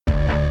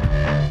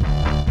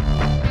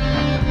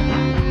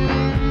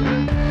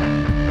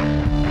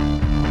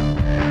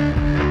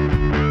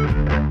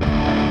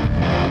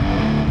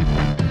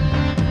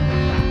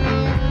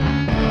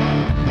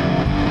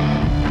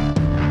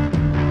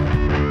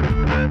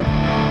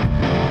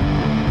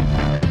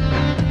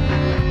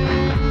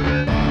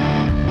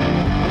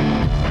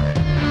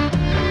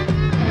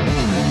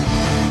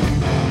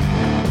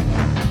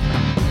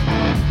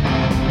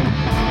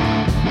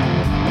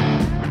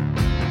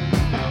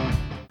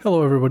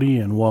Hello, everybody,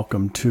 and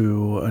welcome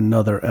to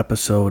another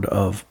episode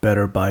of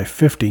Better by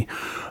 50.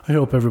 I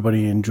hope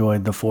everybody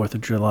enjoyed the 4th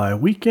of July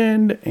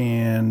weekend,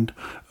 and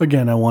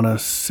again, I want to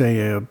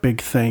say a big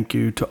thank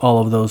you to all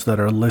of those that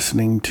are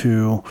listening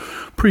to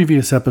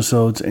previous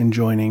episodes and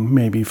joining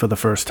maybe for the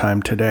first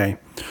time today.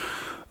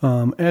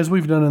 As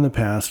we've done in the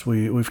past,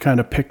 we've kind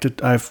of picked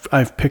it.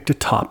 I've picked a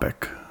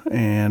topic,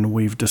 and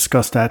we've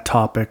discussed that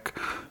topic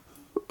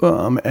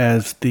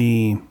as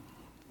the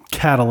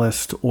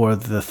catalyst or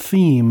the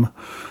theme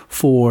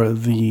for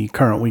the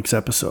current week's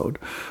episode.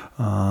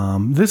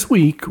 This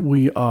week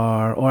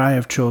I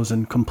have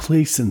chosen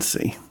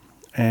complacency.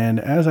 And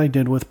as I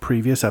did with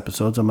previous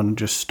episodes, I'm going to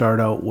just start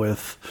out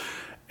with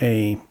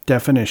a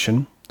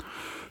definition.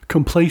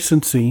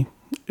 Complacency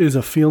is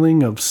a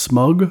feeling of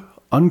smug,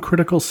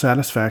 uncritical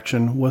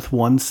satisfaction with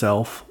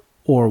oneself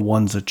or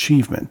one's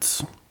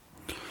achievements.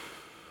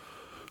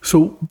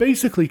 So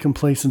basically,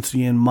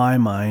 complacency in my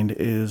mind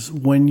is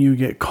when you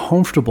get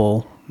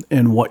comfortable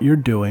in what you're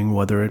doing,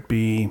 whether it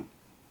be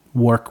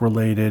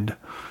work-related,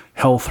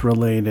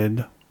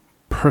 health-related,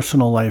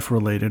 personal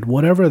life-related,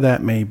 whatever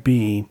that may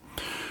be,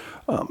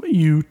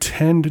 you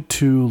tend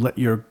to let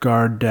your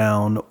guard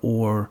down,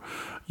 or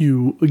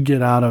you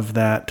get out of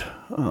that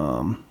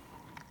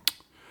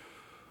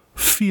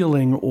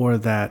feeling or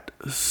that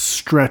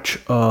stretch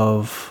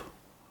of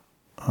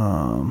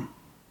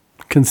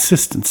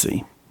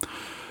consistency.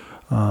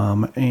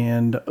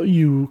 And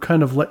you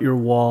kind of let your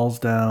walls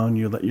down,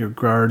 you let your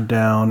guard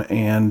down,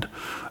 and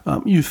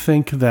you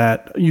think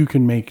that you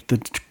can make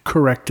the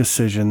correct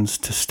decisions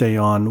to stay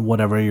on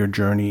whatever your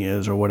journey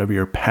is or whatever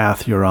your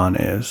path you're on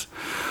is.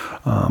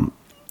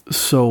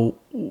 So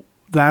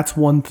that's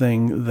one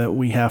thing that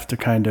we have to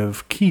kind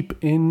of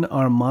keep in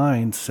our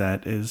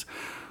mindset is,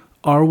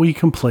 are we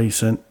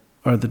complacent?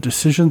 Are the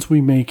decisions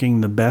we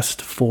making the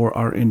best for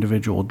our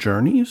individual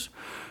journeys?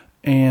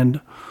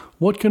 And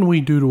what can we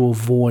do to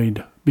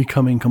avoid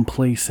becoming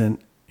complacent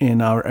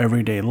in our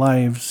everyday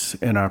lives,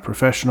 in our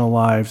professional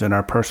lives, in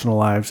our personal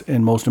lives,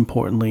 and most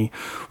importantly,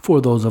 for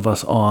those of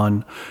us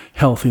on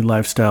healthy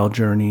lifestyle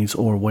journeys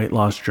or weight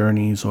loss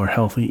journeys or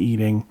healthy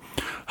eating?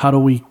 How do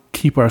we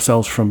keep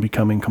ourselves from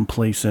becoming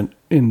complacent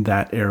in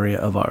that area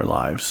of our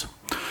lives?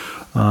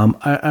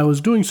 I was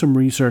doing some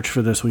research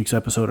for this week's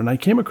episode, and I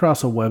came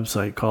across a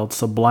website called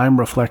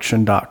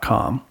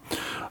sublimereflection.com.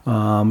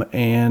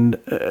 And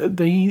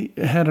they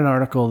had an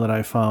article that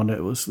I found.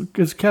 It's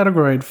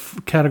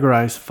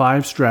categorized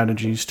 5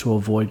 strategies to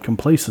avoid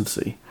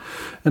complacency.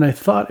 And I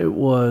thought it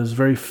was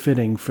very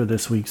fitting for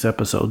this week's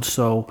episode.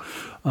 So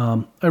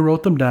I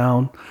wrote them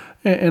down,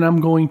 and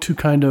I'm going to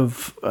kind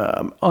of,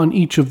 on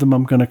each of them,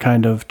 I'm going to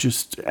kind of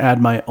just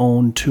add my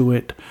own to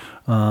it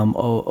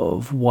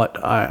of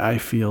what I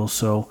feel.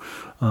 So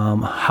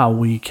how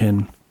we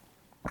can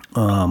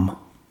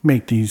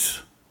make these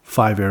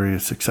 5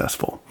 areas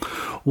successful.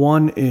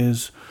 One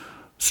is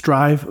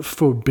strive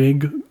for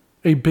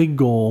a big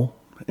goal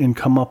and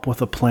come up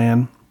with a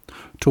plan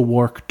to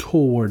work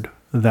toward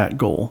that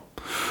goal.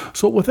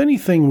 So with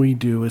anything we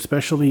do,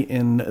 especially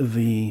in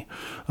the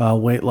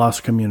weight loss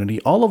community,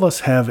 all of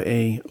us have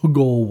a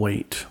goal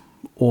weight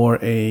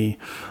or a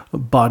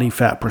body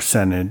fat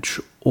percentage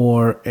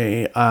or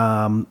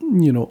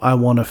I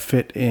want to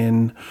fit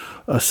in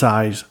a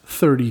size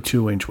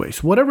 32-inch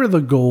waist. Whatever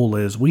the goal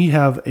is, we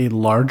have a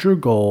larger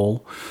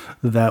goal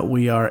that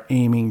we are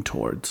aiming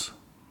towards,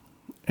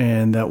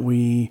 and that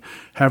we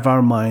have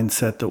our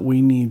mindset that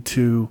we need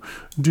to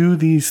do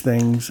these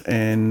things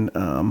and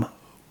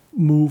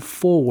move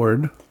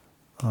forward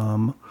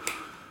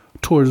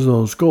towards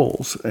those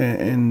goals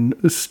and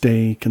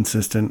stay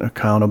consistent,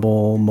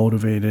 accountable,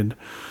 motivated,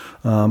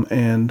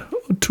 and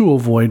to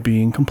avoid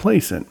being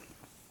complacent.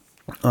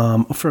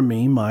 For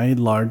me, my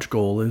large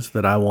goal is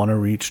that I want to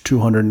reach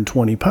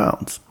 220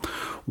 pounds.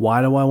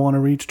 Why do I want to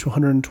reach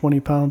 220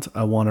 pounds?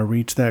 I want to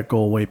reach that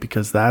goal weight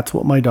because that's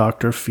what my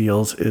doctor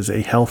feels is a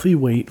healthy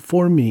weight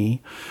for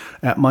me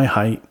at my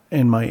height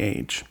and my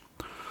age.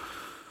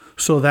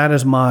 So that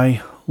is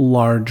my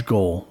large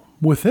goal.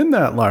 Within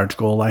that large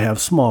goal, I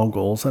have small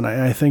goals, and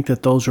I think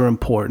that those are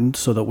important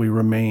so that we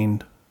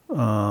remain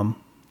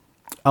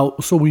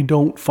out, so we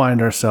don't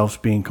find ourselves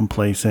being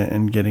complacent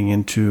and getting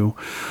into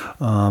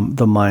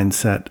the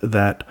mindset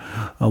that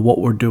what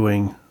we're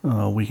doing,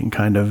 we can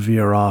kind of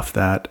veer off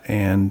that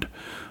and,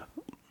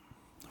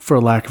 for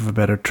lack of a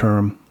better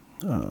term,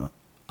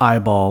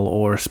 eyeball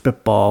or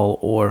spitball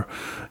or,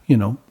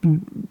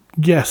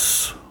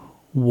 guess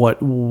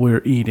what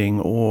we're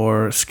eating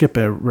or skip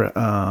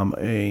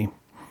a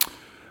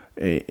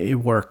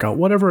workout,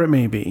 whatever it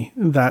may be.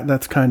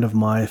 That's kind of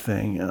my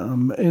thing.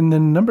 And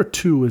then number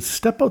 2 is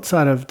step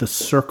outside of the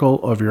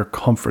circle of your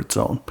comfort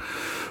zone.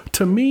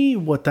 To me,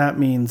 what that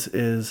means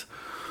is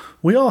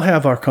we all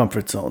have our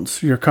comfort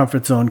zones. Your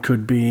comfort zone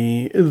could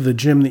be the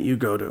gym that you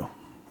go to,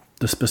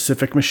 the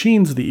specific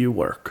machines that you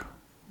work,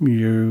 a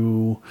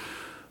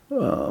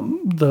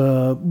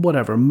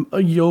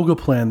yoga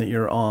plan that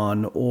you're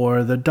on,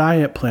 or the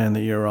diet plan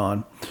that you're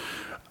on.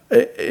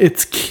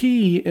 It's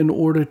key in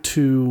order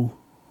to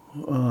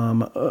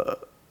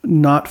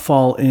not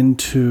fall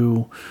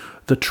into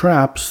the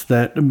traps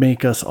that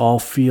make us all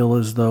feel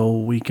as though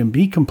we can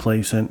be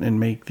complacent and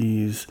make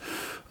these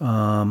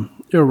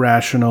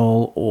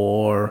irrational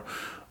or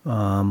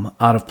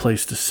out of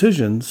place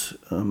decisions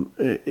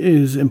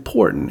is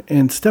important.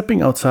 And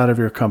stepping outside of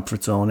your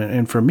comfort zone,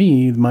 and for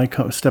me,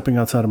 stepping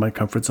outside of my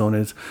comfort zone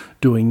is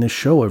doing this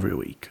show every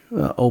week,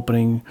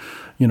 opening,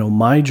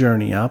 my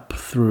journey up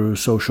through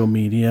social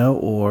media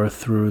or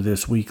through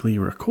this weekly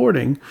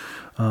recording.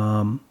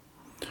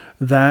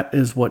 That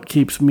is what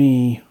keeps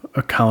me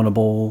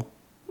accountable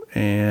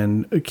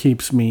and it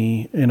keeps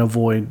me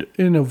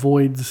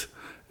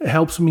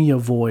helps me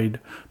avoid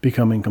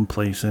becoming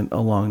complacent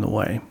along the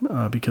way,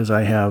 because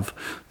I have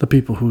the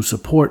people who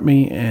support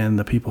me and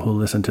the people who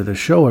listen to the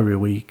show every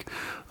week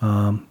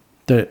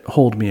that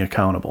hold me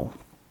accountable.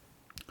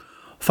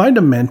 Find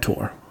a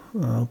mentor.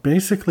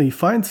 Basically,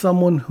 find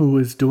someone who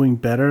is doing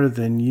better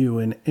than you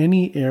in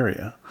any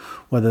area,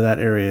 whether that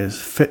area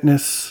is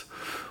fitness,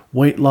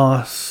 weight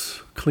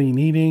loss, clean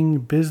eating,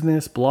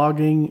 business,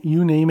 blogging,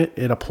 you name it,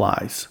 it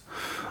applies.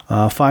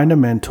 Find a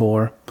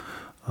mentor.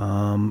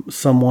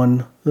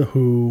 Someone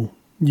who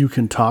you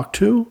can talk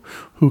to,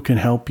 who can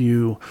help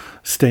you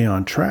stay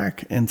on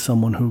track, and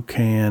someone who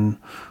can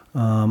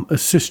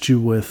assist you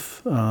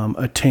with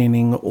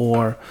attaining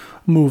or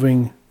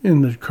moving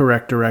in the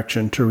correct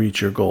direction to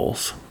reach your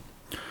goals.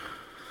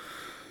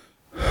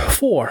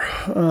 4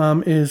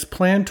 is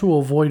plan to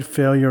avoid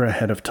failure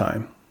ahead of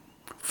time.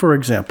 For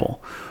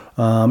example,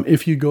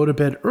 if you go to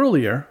bed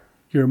earlier,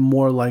 you're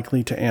more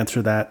likely to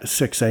answer that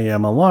 6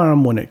 a.m.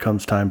 alarm when it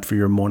comes time for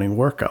your morning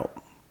workout.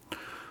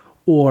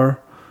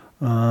 Or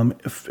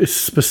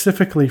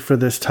specifically for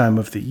this time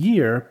of the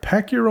year,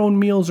 pack your own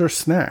meals or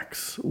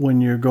snacks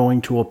when you're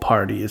going to a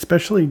party,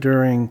 especially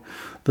during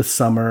the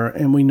summer,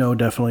 and we know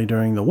definitely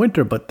during the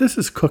winter, but this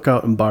is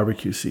cookout and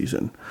barbecue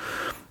season.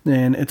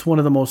 And it's one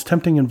of the most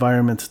tempting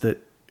environments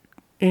that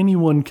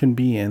anyone can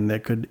be in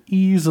that could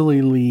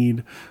easily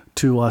lead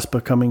to us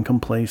becoming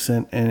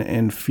complacent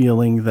and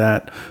feeling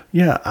that,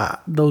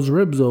 those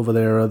ribs over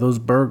there or those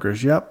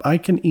burgers, I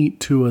can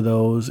eat 2 of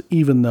those,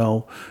 even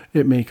though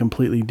it may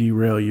completely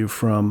derail you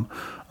from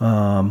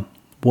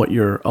what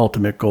your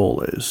ultimate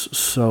goal is.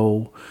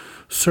 So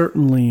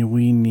certainly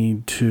we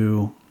need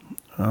to,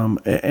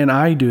 and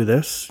I do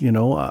this,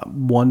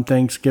 one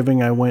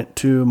Thanksgiving I went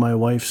to my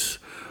wife's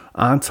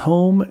aunt's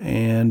home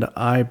and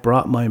I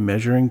brought my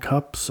measuring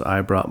cups,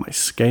 I brought my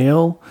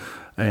scale,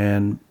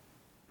 and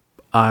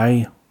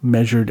I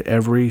measured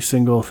every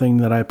single thing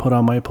that I put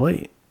on my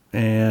plate,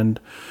 and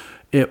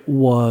it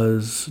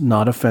was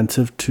not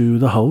offensive to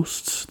the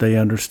hosts. They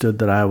understood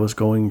that I was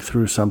going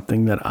through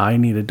something that I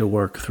needed to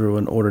work through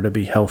in order to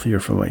be healthier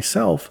for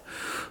myself.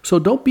 So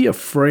don't be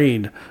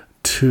afraid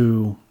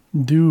to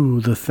do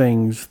the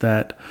things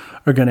that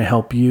are going to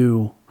help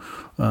you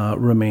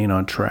remain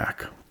on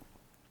track.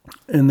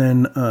 And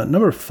then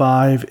number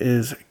 5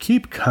 is be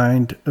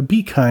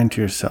kind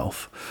to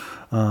yourself.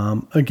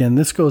 Again,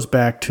 this goes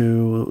back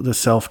to the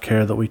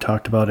self-care that we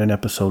talked about in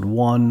episode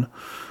 1.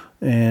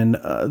 And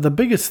the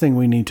biggest thing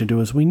we need to do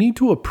is we need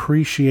to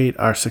appreciate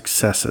our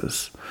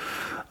successes.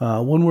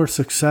 When we're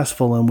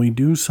successful and we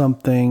do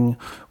something,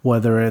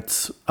 whether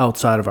it's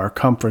outside of our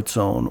comfort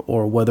zone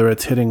or whether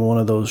it's hitting one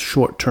of those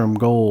short-term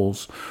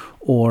goals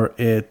or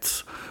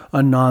it's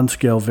a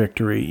non-scale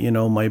victory,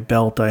 my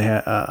belt,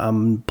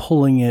 I'm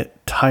pulling it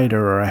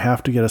tighter or I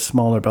have to get a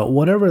smaller belt,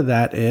 whatever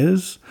that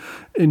is,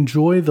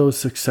 enjoy those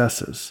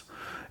successes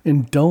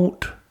and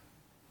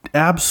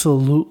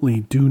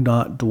absolutely do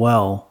not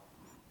dwell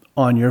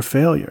on your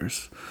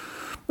failures.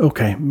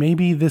 Okay,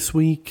 maybe this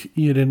week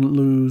you didn't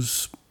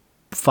lose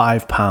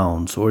 5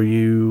 pounds or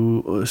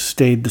you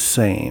stayed the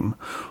same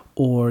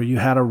or you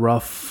had a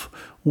rough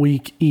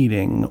week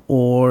eating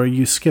or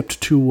you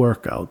skipped 2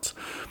 workouts.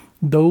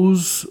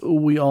 Those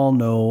we all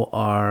know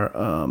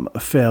are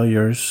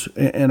failures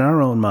in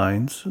our own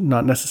minds,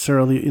 not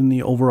necessarily in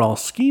the overall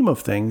scheme of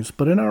things,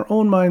 but in our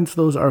own minds,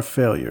 those are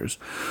failures.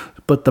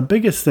 But the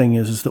biggest thing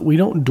is that we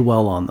don't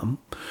dwell on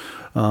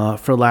them.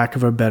 For lack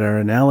of a better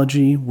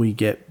analogy, we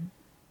get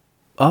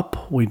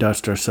up, we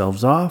dust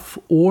ourselves off,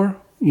 or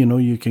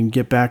you can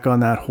get back on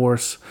that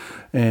horse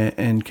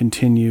and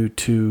continue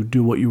to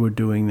do what you were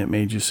doing that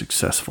made you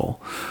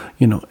successful.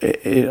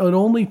 It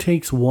only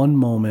takes one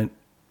moment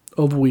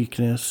of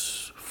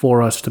weakness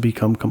for us to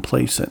become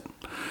complacent.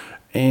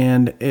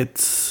 And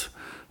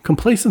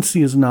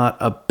complacency is not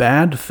a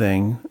bad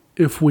thing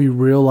if we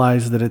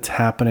realize that it's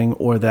happening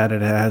or that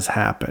it has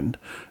happened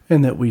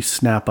and that we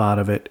snap out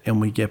of it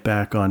and we get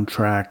back on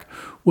track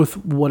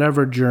with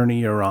whatever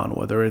journey you're on,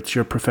 whether it's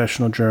your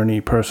professional journey,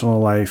 personal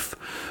life,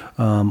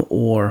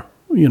 or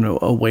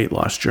a weight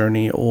loss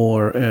journey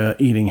or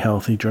eating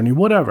healthy journey,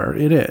 whatever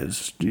it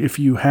is. If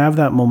you have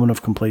that moment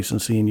of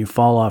complacency and you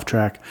fall off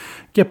track,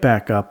 get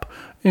back up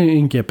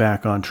and get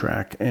back on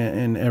track,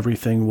 and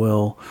everything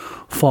will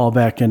fall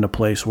back into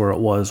place where it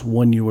was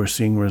when you were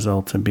seeing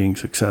results and being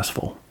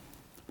successful.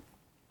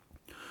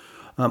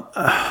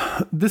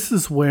 This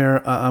is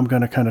where I'm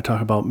going to kind of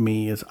talk about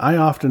me. Is I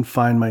often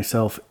find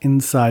myself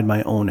inside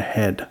my own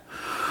head.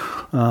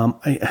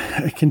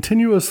 I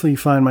continuously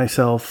find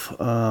myself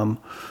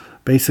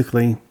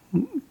basically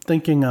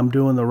thinking I'm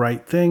doing the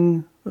right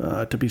thing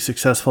to be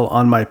successful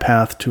on my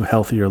path to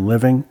healthier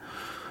living.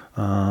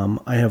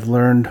 I have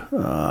learned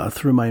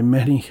through my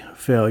many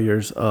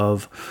failures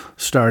of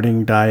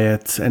starting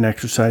diets and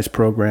exercise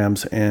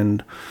programs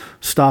and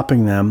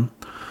stopping them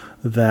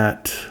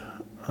that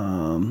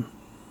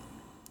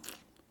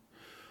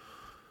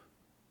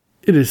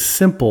it is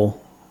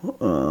simple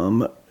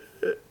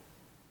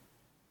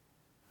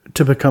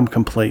to become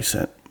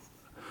complacent.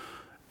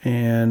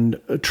 And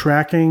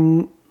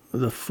tracking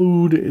the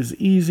food is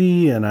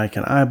easy, and I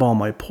can eyeball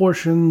my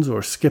portions,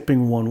 or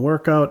skipping one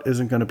workout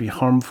isn't going to be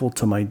harmful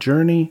to my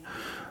journey.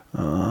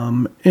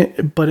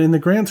 But in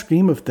the grand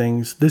scheme of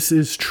things, this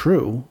is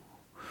true.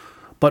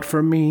 But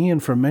for me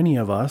and for many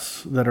of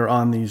us that are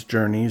on these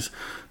journeys,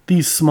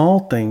 these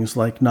small things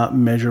like not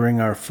measuring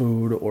our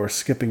food or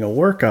skipping a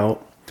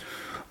workout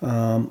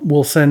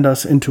will send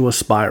us into a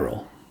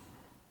spiral.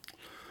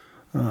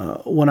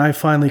 When I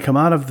finally come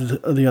out of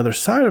the other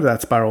side of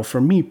that spiral, for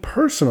me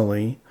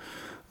personally,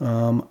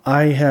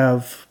 I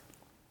have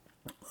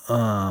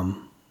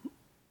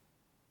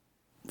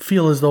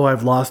feel as though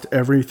I've lost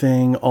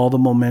everything, all the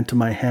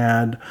momentum I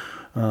had,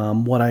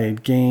 what I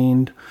had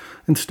gained.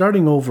 And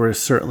starting over is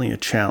certainly a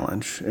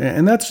challenge.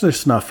 And that's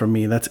just not for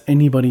me. That's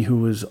anybody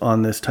who is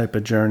on this type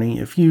of journey.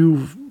 If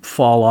you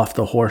fall off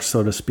the horse,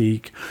 so to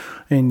speak,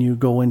 and you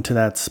go into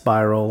that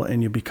spiral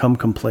and you become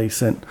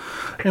complacent,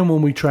 and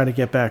when we try to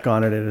get back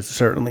on it, it is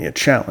certainly a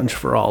challenge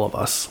for all of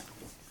us.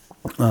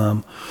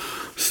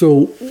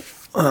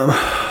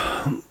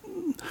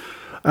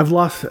 I've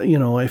lost,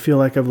 I feel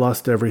like I've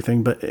lost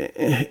everything, but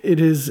it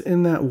is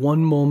in that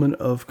one moment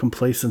of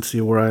complacency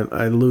where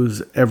I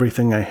lose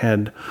everything I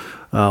had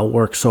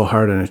worked so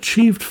hard and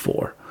achieved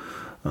for.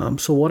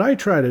 So what I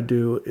try to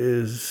do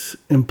is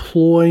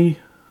employ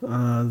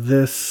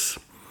this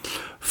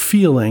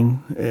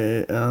feeling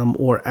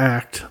or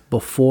act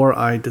before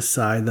I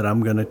decide that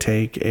I'm going to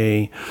take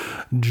a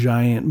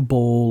giant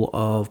bowl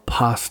of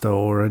pasta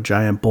or a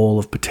giant bowl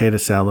of potato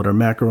salad or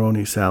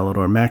macaroni salad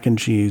or mac and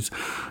cheese,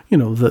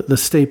 the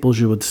staples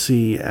you would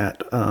see at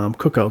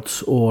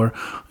cookouts or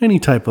any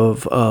type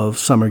of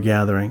summer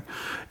gathering.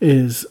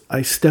 Is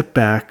I step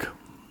back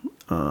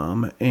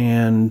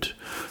and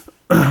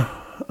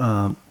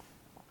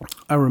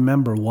I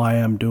remember why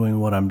I'm doing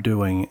what I'm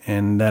doing,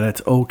 and that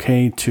it's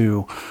okay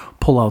to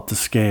pull out the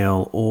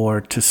scale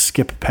or to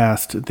skip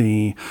past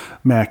the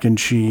mac and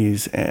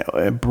cheese,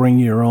 bring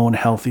your own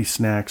healthy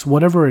snacks,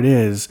 whatever it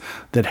is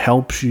that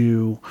helps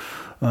you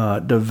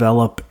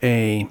develop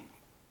a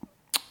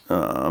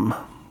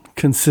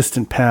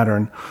consistent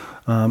pattern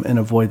and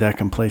avoid that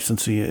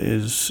complacency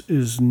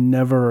is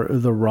never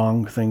the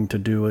wrong thing to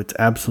do. It's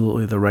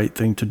absolutely the right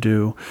thing to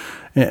do.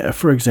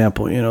 For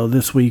example,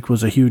 this week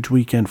was a huge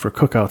weekend for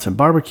cookouts and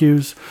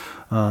barbecues.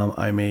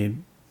 I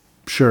made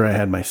sure I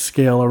had my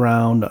scale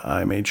around.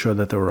 I made sure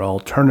that there were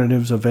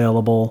alternatives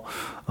available,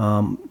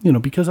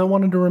 because I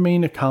wanted to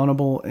remain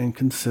accountable and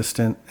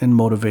consistent and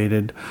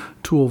motivated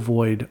to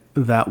avoid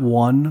that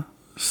one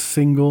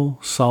single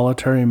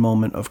solitary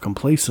moment of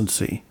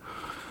complacency,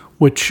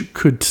 which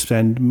could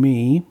send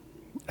me,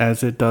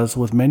 as it does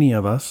with many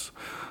of us,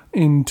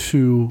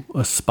 into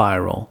a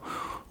spiral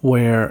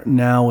where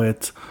now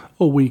it's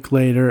a week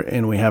later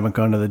and we haven't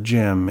gone to the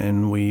gym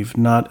and we've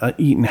not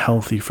eaten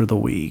healthy for the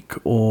week,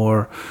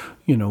 or,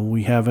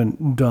 we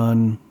haven't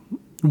done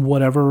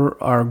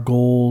whatever our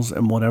goals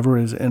and whatever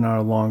is in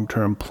our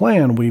long-term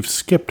plan. We've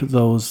skipped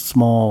those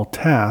small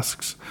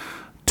tasks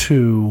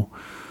to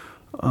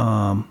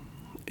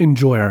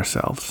enjoy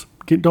ourselves.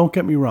 Don't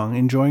get me wrong.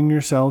 Enjoying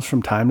yourselves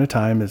from time to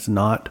time is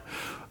not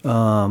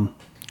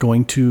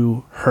going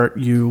to hurt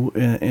you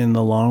in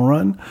the long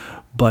run.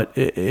 But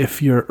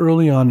if you're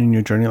early on in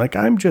your journey, like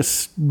I'm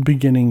just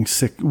beginning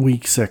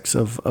week 6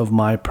 of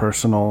my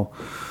personal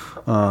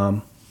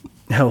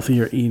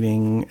healthier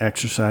eating,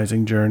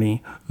 exercising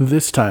journey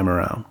this time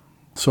around.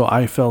 So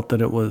I felt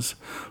that it was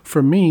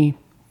for me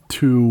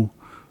to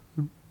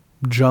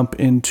jump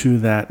into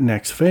that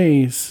next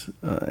phase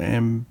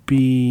and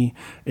be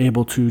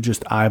able to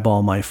just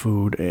eyeball my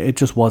food. It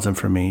just wasn't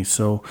for me.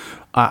 So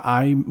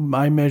I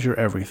measure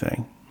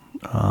everything.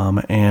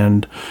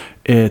 And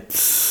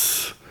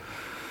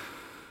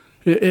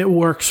it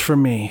works for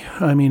me.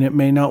 I mean, it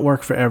may not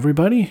work for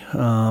everybody,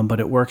 but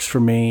it works for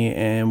me.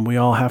 And we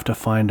all have to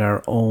find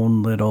our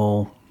own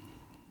little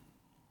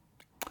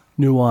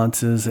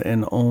nuances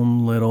and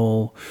own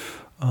little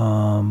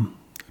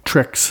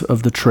tricks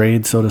of the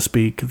trade, so to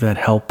speak, that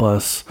help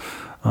us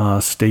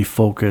stay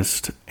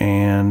focused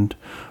and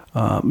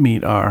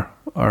meet our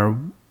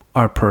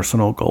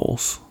personal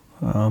goals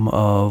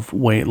of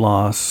weight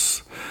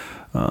loss,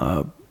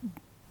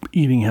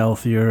 eating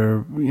healthier,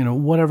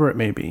 whatever it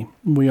may be.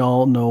 We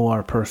all know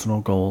our personal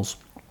goals.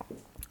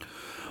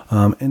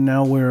 And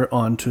now we're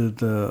on to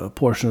the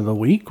portion of the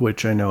week,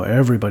 which I know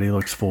everybody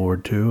looks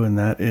forward to, and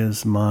that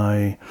is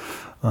my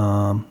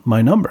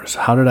my numbers.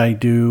 How did I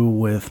do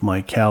with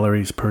my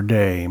calories per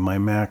day, my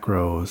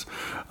macros?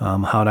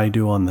 How did I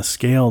do on the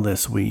scale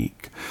this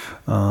week?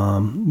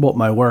 What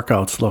my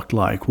workouts looked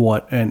like?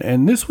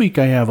 And this week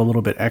I have a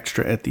little bit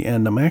extra at the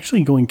end. I'm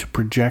actually going to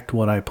project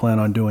what I plan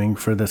on doing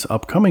for this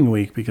upcoming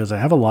week because I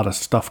have a lot of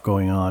stuff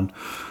going on.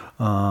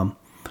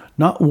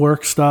 Not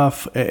work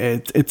stuff.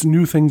 It's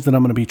new things that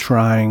I'm going to be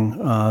trying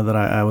that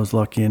I was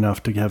lucky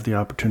enough to have the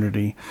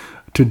opportunity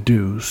to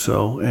do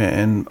so,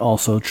 and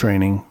also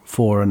training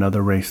for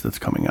another race that's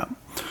coming up.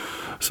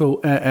 So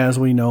as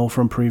we know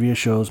from previous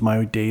shows,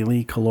 my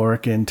daily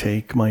caloric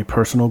intake, my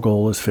personal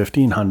goal is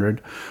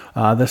 1,500.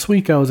 This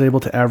week I was able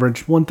to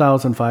average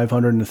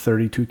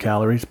 1,532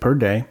 calories per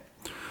day.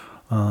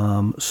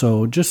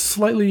 So just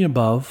slightly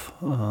above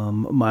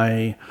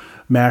my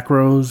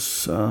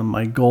macros.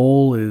 My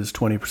goal is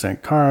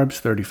 20%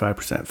 carbs,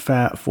 35%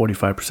 fat,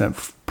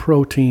 45%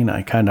 protein.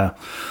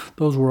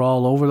 Those were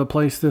all over the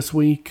place this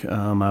week.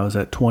 I was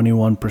at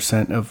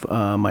 21% of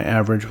my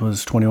average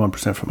was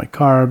 21% for my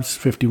carbs,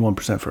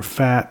 51% for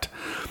fat,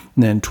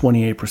 and then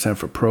 28%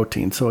 for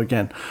protein. So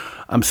again,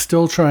 I'm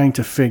still trying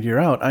to figure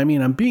out.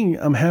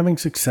 I'm having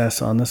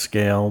success on the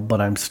scale, but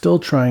I'm still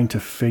trying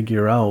to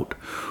figure out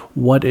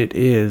what it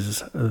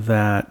is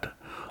that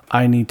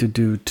I need to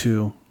do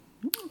to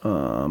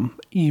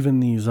even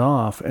these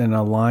off and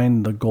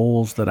align the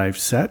goals that I've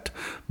set.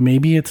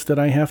 Maybe it's that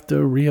I have to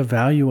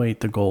reevaluate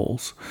the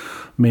goals.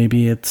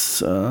 Maybe it's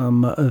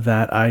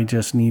that I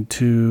just need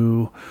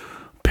to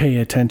pay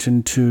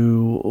attention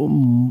to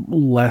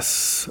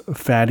less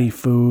fatty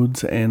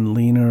foods and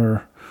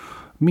leaner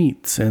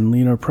meats and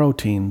leaner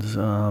proteins.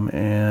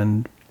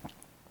 And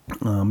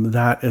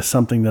that is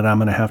something that I'm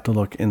going to have to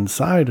look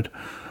inside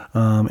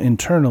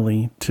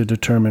internally to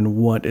determine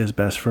what is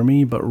best for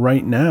me. But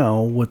right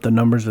now, with the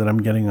numbers that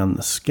I'm getting on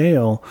the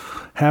scale,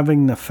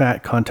 having the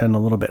fat content a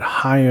little bit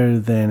higher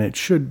than it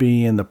should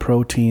be and the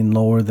protein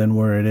lower than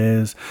where it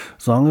is,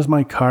 as long as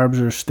my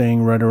carbs are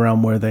staying right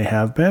around where they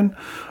have been,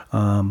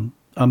 I'm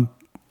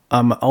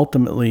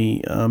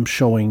ultimately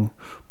showing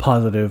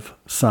positive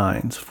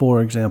signs.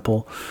 For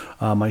example,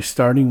 my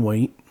starting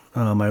weight,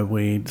 I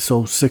weighed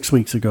 6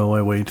 weeks ago,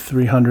 I weighed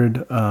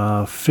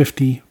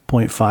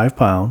 350.5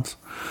 pounds.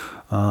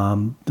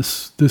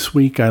 This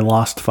week I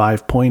lost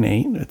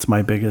 5.8. It's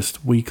my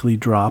biggest weekly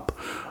drop,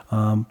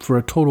 for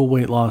a total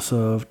weight loss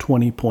of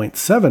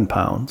 20.7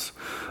 pounds.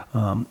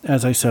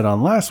 As I said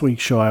on last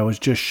week's show, I was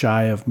just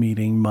shy of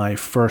meeting my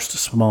first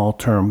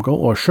small-term goal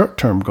or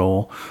short-term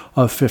goal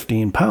of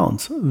 15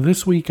 pounds.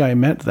 This week I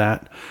met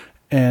that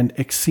and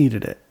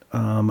exceeded it.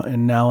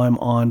 And now I'm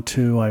on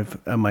to,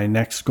 my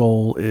next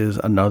goal is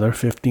another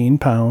 15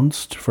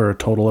 pounds for a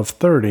total of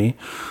 30.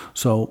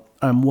 So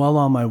I'm well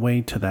on my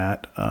way to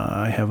that.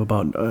 I have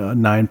about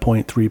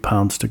 9.3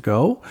 pounds to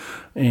go,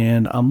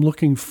 and I'm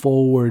looking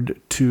forward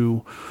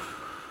to,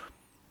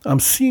 I'm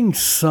seeing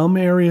some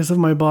areas of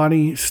my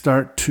body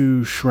start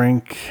to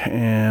shrink,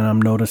 and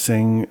I'm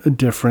noticing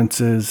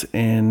differences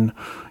in,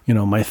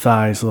 my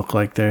thighs look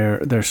like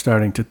they're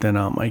starting to thin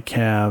out. My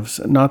calves,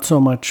 not so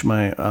much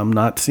I'm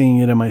not seeing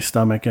it in my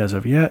stomach as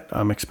of yet.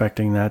 I'm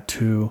expecting that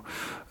to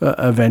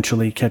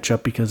eventually catch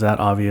up because that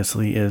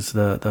obviously is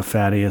the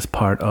fattiest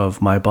part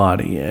of my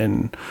body,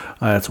 and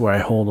that's where I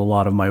hold a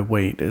lot of my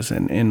weight is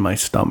in my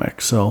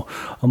stomach. So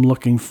I'm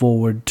looking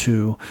forward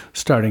to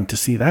starting to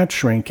see that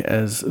shrink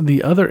as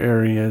the other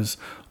areas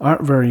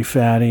aren't very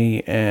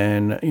fatty,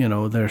 and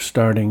they're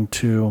starting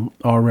to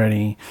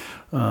already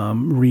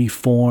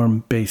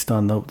reform based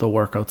on the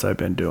workouts I've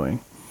been doing.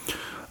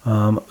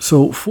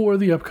 So for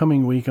the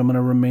upcoming week,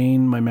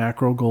 my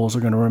macro goals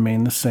are going to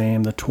remain the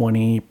same, the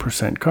 20%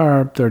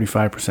 carb,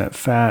 35%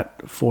 fat,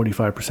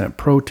 45%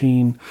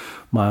 protein.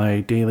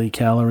 My daily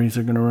calories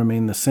are going to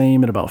remain the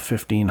same at about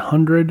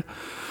 1,500.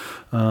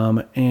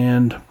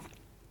 And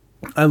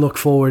I look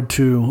forward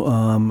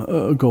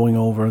to going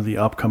over the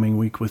upcoming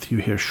week with you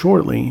here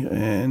shortly.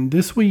 And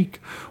this week,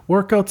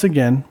 workouts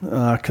again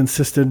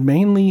consisted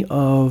mainly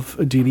of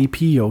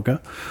DDP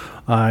yoga.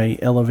 I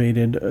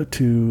elevated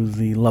to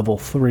the level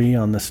 3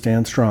 on the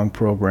Stand Strong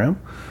program.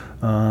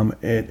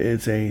 It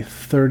is a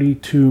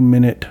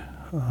 32-minute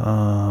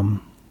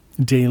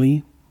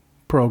daily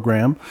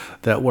program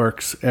that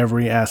works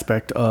every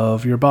aspect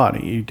of your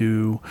body. You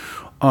do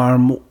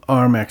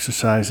arm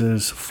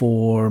exercises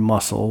for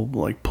muscle,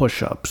 like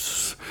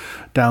push-ups,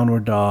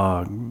 downward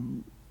dog,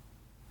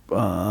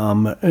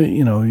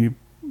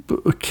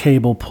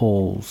 cable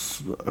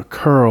pulls,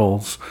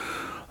 curls,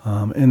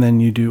 and then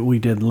we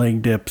did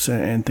leg dips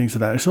and things like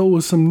that. So it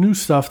was some new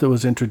stuff that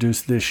was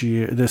introduced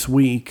this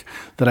week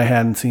that I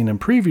hadn't seen in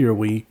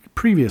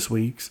previous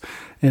weeks.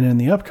 And in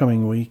the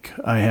upcoming week,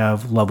 I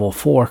have level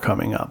 4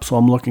 coming up. So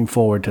I'm looking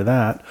forward to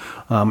that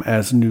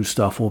as new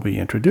stuff will be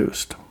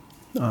introduced.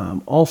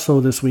 Also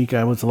this week,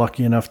 I was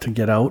lucky enough to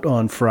get out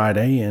on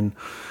Friday and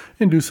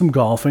and do some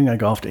golfing. I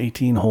golfed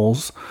 18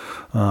 holes,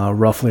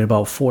 roughly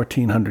about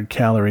 1,400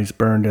 calories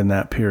burned in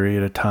that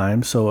period of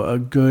time. So a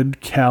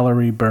good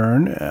calorie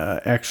burn,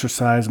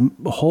 exercise,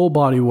 whole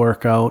body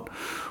workout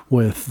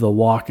with the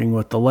walking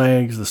with the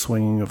legs, the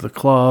swinging of the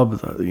club,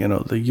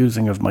 the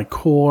using of my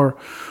core.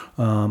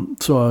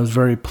 So I was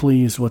very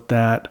pleased with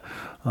that.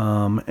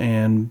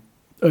 And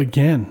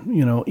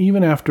again,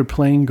 even after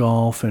playing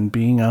golf and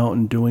being out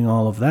and doing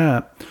all of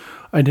that,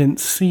 I didn't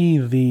see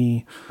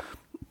the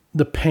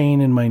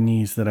pain in my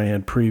knees that I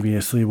had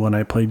previously when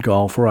I played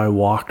golf or I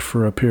walked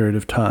for a period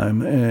of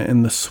time,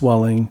 and the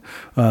swelling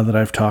that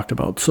I've talked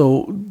about.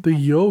 So the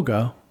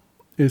yoga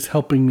is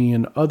helping me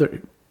in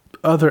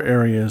other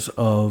areas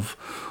of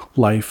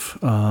life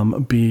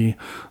be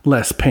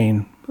less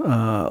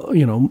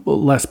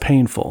less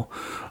painful.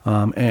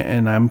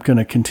 And I'm going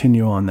to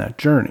continue on that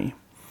journey.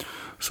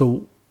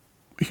 So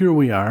here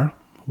we are.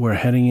 We're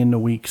heading into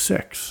week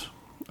 6.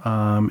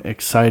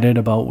 Excited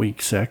about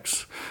week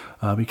 6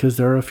 because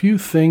there are a few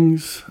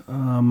things.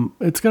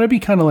 It's going to be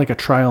kind of like a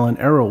trial and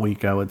error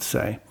week, I would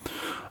say.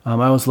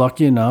 I was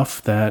lucky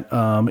enough that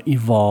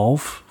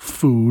Evolve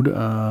Food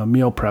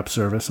meal prep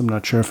service, I'm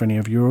not sure if any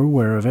of you are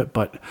aware of it,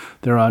 but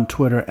they're on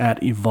Twitter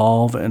at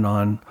Evolve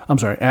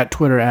at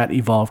Twitter at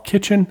Evolve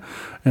Kitchen,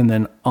 and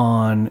then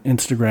on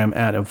Instagram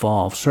at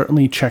Evolve.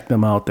 Certainly check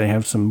them out. They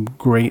have some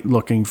great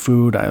looking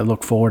food. I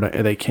look forward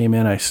to, they came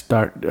in. I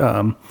start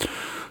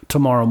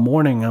tomorrow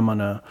morning. I'm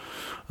gonna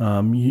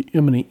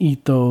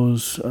eat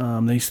those.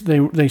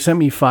 They sent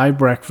me 5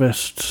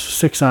 breakfasts,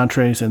 6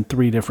 entrees, and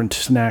 3 different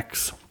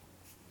snacks.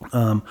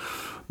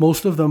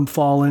 Most of them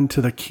fall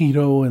into the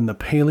keto and the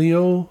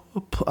paleo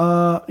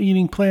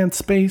eating plan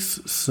space.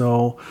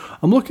 So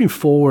I'm looking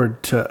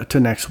forward to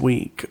next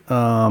week.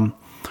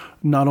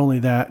 Not only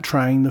that,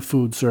 trying the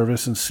food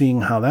service and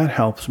seeing how that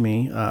helps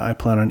me. I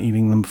plan on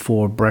eating them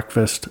for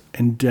breakfast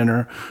and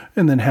dinner,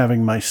 and then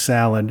having my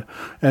salad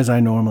as I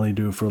normally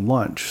do for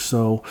lunch.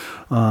 So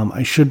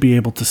I should be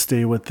able to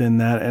stay within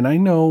that. And I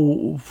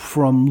know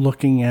from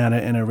looking at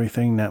it and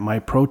everything that my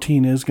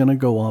protein is going to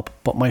go up,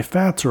 but my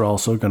fats are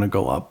also going to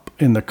go up,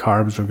 and the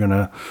carbs are going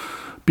to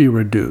be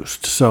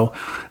reduced. So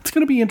it's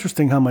going to be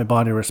interesting how my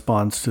body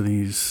responds to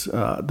these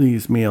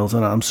meals,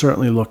 and I'm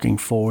certainly looking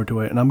forward to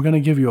it. And I'm going to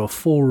give you a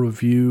full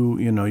review.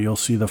 You'll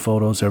see the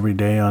photos every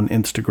day on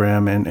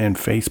Instagram and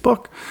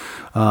Facebook,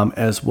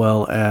 as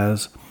well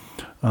as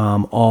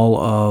all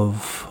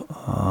of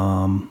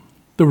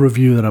the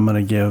review that I'm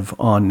going to give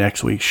on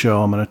next week's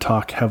show. I'm going to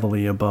talk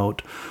heavily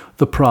about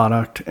the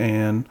product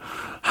and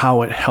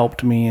how it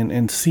helped me,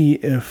 and see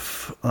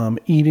if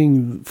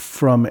eating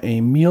from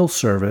a meal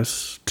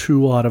service,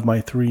 2 out of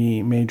my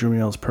 3 major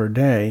meals per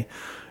day,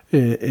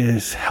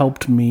 is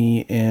helped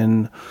me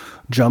in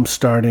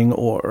jump-starting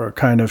or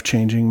kind of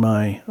changing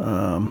my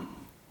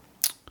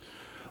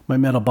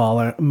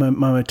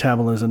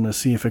metabolism to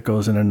see if it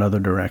goes in another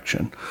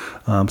direction.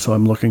 So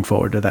I'm looking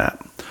forward to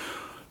that.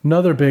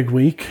 Another big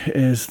week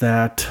is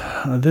that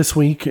this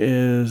week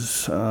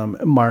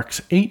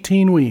marks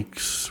 18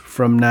 weeks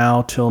from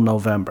now till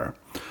November.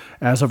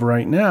 As of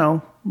right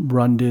now,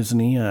 Run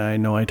Disney, I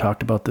know I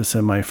talked about this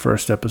in my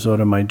first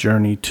episode of my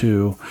journey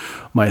to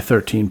my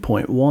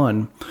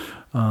 13.1,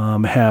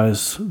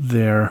 has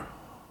their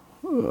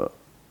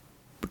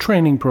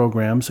training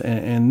programs,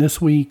 and this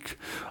week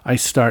I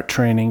start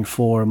training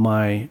for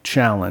my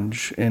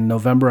challenge. In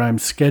November, I'm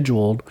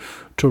scheduled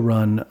to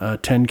run a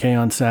 10K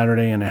on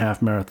Saturday and a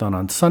half marathon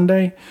on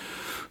Sunday.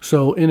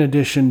 So in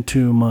addition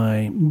to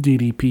my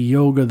DDP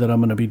yoga that I'm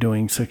going to be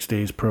doing 6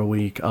 days per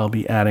week, I'll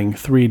be adding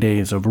 3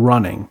 days of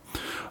running.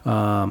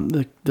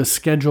 The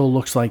schedule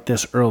looks like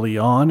this early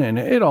on, and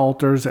it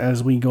alters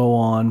as we go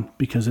on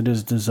because it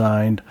is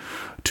designed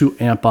to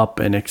amp up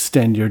and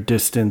extend your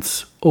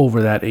distance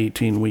over that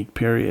 18-week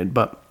period.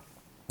 But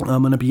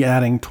I'm going to be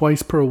adding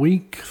twice per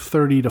week,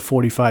 30 to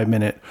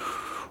 45-minute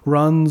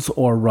runs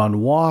or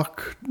run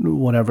walk,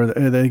 whatever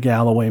the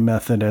Galloway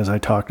method, as I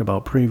talked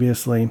about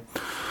previously.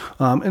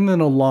 And then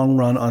a long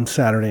run on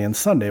Saturday and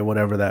Sunday,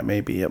 whatever that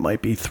may be. It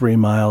might be 3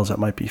 miles, it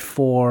might be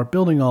 4,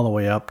 building all the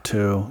way up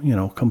to,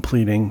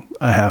 completing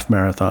a half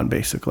marathon,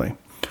 basically.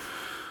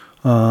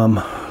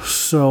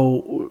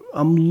 So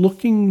I'm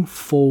looking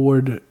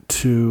forward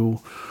to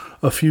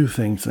a few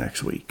things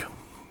next week.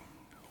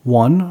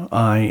 One,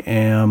 I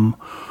am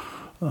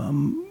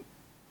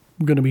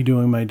going to be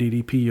doing my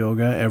DDP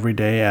yoga every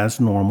day as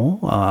normal.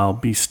 I'll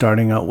be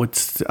starting out with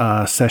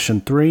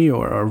session 3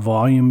 or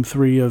volume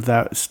 3 of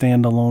that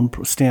Stand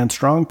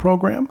Strong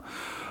program.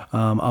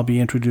 I'll be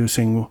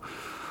introducing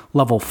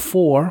level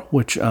 4,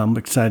 which I'm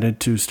excited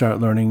to start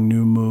learning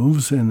new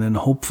moves. And then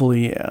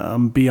hopefully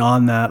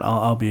beyond that,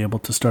 I'll be able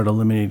to start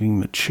eliminating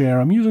the chair.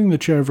 I'm using the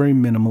chair very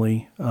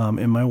minimally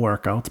in my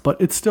workouts,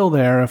 but it's still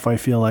there if I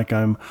feel like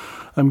I'm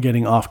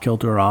getting off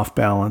kilter or off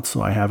balance.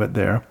 So I have it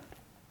there.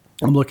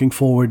 I'm looking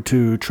forward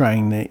to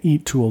trying the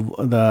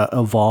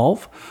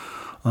Evolve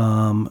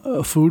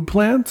food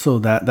plan. So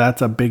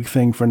that's a big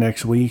thing for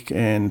next week,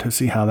 and to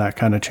see how that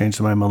kind of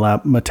changes my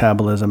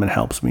metabolism and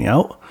helps me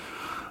out.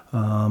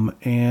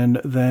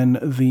 And then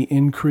the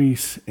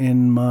increase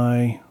in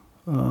my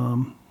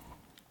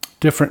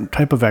different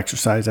type of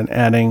exercise and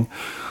adding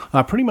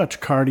pretty much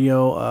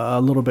cardio,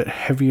 a little bit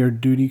heavier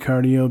duty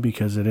cardio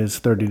because it is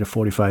 30 to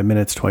 45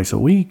 minutes twice a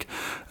week,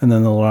 and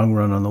then the long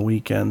run on the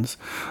weekends.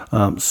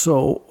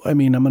 So, I'm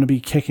going to be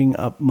kicking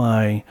up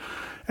my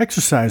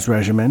exercise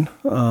regimen,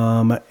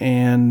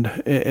 and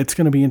it's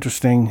going to be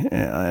interesting,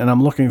 and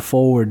I'm looking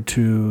forward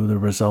to the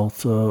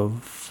results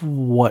of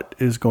what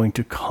is going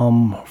to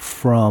come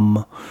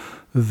from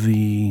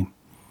the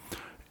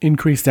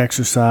increased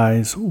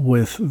exercise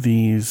with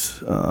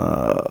these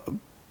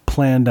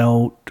planned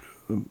out,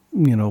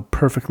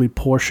 perfectly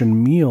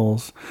portioned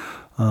meals.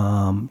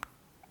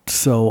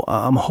 So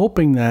I'm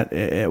hoping that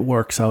it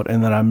works out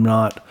and that I'm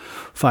not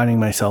finding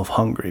myself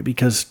hungry,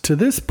 because to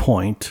this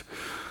point,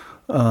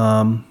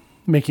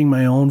 making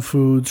my own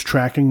foods,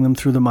 tracking them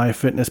through the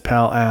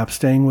MyFitnessPal app,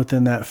 staying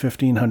within that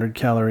 1,500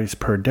 calories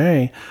per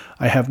day,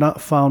 I have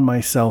not found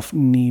myself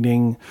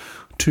needing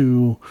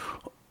to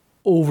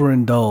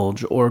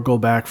overindulge or go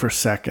back for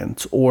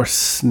seconds or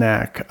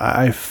snack.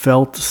 I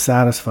felt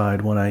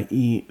satisfied when I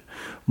eat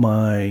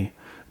my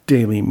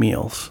daily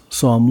meals.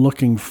 So I'm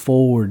looking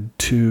forward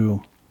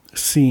to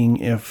seeing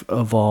if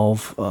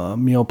Evolve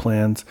meal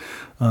plans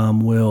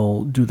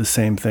will do the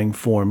same thing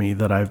for me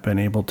that I've been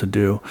able to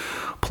do.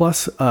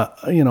 Plus,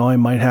 I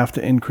might have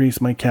to increase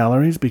my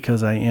calories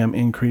because I am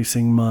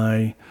increasing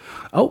my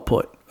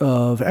output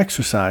of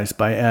exercise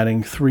by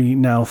adding 3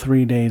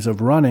 days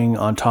of running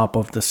on top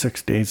of the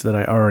 6 days that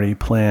I already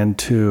planned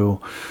to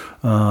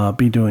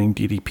be doing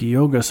DDP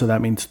yoga. So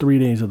that means 3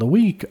 days of the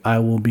week I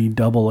will be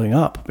doubling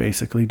up,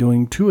 basically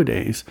doing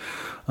 2-a-days.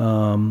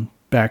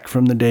 Back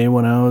from the day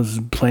when I was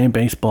playing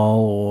baseball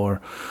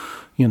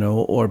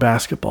or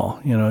basketball.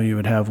 You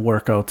would have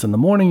workouts in the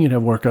morning, you'd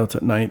have workouts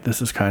at night.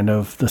 This is kind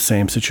of the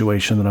same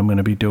situation that I'm going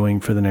to be doing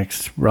for the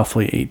next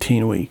roughly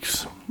 18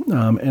 weeks.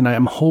 And I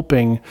am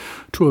hoping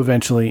to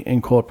eventually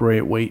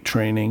incorporate weight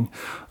training,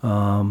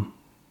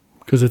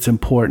 because it's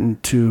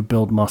important to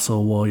build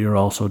muscle while you're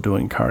also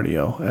doing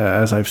cardio,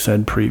 as I've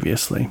said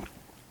previously.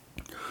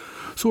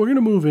 So we're going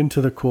to move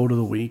into the quote of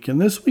the week. And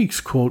this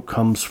week's quote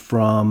comes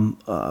from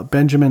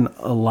Benjamin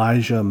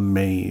Elijah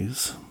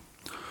Mays.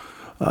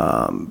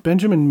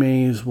 Benjamin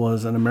Mays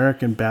was an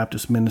American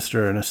Baptist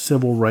minister and a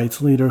civil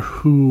rights leader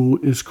who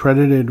is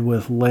credited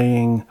with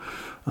laying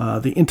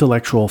the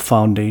intellectual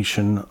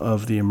foundation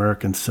of the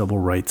American civil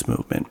rights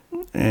movement.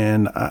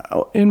 And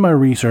in my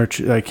research,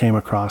 I came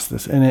across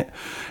this, and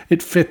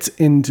it fits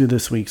into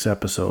this week's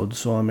episode.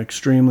 So I'm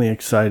extremely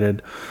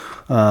excited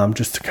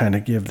just to kind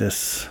of give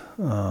this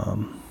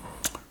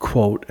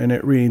quote. And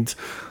it reads,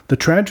 "The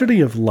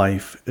tragedy of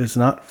life is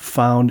not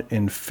found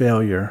in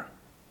failure,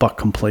 but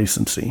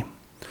complacency.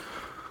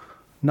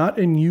 Not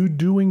in you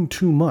doing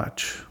too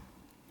much,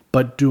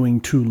 but doing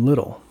too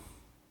little.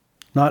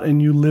 Not in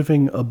you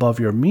living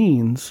above your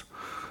means,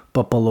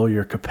 but below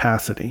your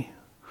capacity.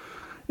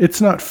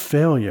 It's not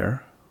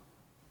failure,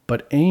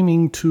 but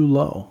aiming too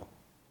low.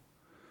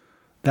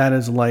 That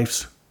is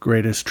life's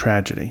greatest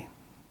tragedy."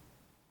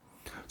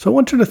 So I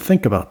want you to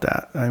think about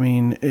that.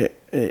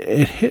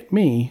 It hit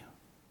me,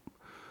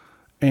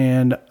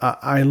 and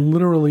I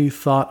literally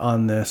thought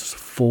on this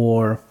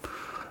for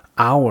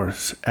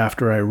hours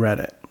after I read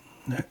it.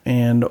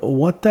 And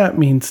what that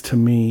means to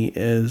me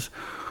is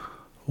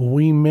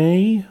we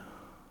may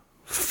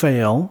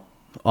fail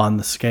on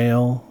the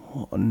scale,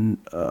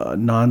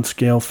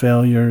 non-scale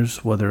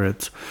failures, whether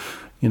it's,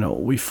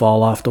 we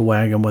fall off the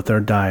wagon with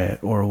our diet,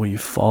 or we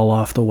fall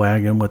off the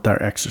wagon with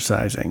our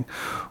exercising.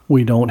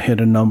 We don't hit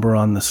a number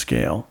on the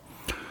scale.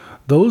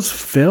 Those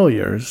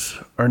failures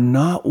are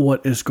not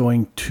what is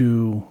going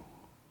to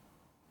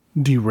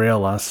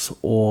derail us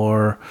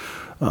or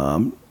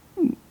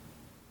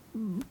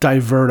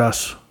divert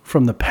us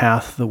from the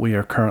path that we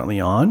are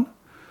currently on.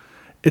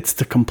 It's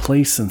the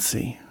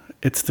complacency.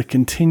 It's the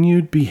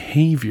continued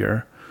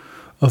behavior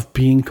of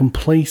being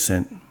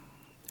complacent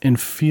and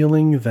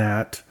feeling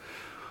that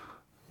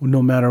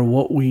no matter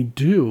what we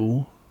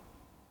do,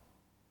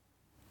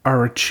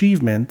 our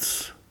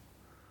achievements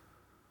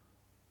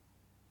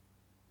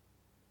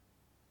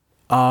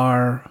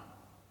are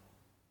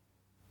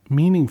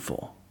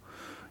meaningful.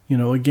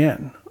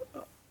 Again,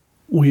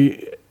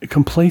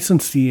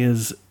 complacency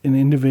is an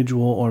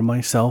individual, or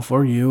myself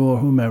or you or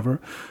whomever,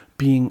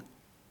 being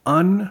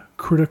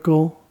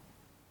uncritical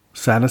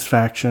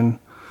satisfaction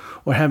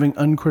or having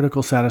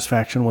uncritical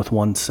satisfaction with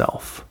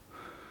oneself.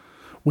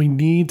 We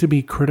need to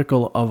be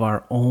critical of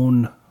our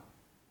own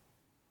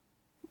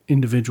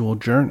individual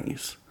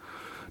journeys.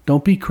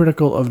 Don't be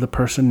critical of the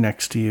person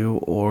next to you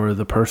or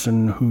the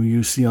person who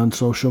you see on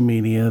social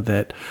media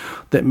that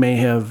may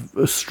have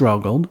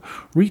struggled.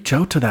 Reach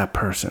out to that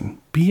person.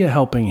 Be a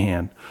helping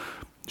hand.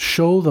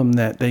 Show them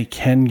that they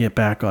can get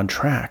back on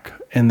track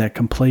and that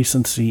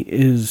complacency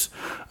is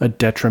a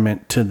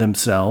detriment to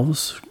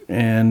themselves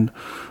and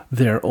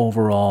their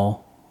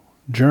overall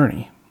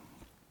journey.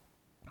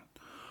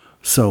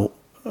 So,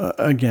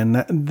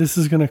 again, this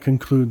is going to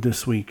conclude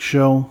this week's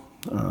show.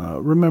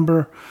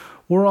 Remember,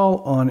 We're all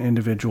on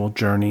individual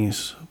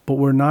journeys, but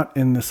we're not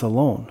in this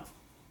alone.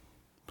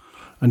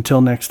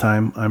 Until next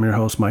time, I'm your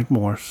host, Mike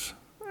Morse,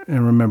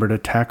 and remember to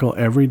tackle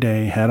every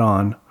day head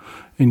on,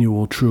 and you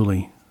will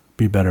truly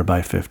be better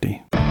by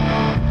 50.